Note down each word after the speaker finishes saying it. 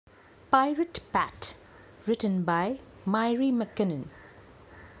Pirate Pat, written by Myrie McKinnon.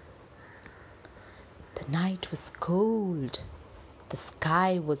 The night was cold. The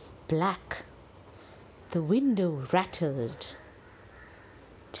sky was black. The window rattled.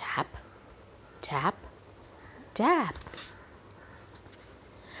 Tap, tap, tap.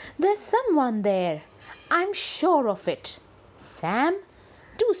 There's someone there. I'm sure of it. Sam,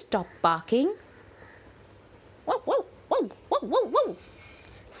 do stop barking. Whoa, whoa, whoa, whoa, whoa, whoa.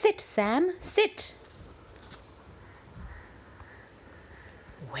 Sit, Sam, sit.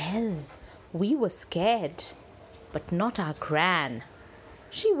 Well, we were scared, but not our Gran.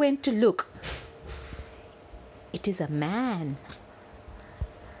 She went to look. It is a man.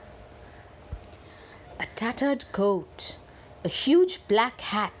 A tattered coat, a huge black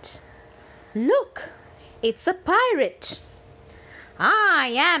hat. Look, it's a pirate.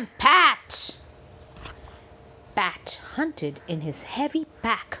 I am Pat. Pat hunted in his heavy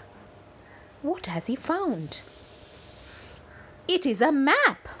pack. What has he found? It is a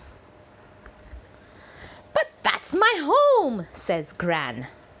map. But that's my home, says Gran.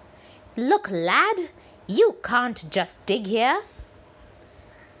 Look, lad, you can't just dig here.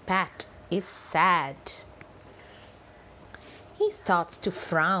 Pat is sad. He starts to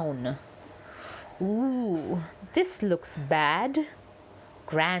frown. Ooh, this looks bad.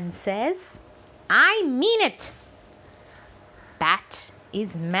 Gran says, I mean it. Pat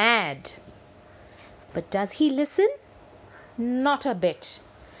is mad. But does he listen? Not a bit.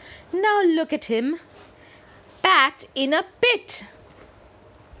 Now look at him. Pat in a pit.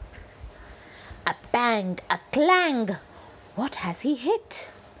 A bang, a clang. What has he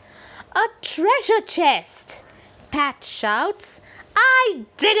hit? A treasure chest. Pat shouts, I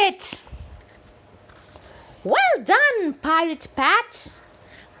did it. Well done, Pirate Pat.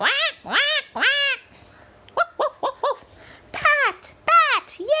 Quack, quack, quack. Woof, woof, woof, woof. Pat,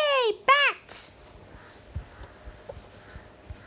 Pat,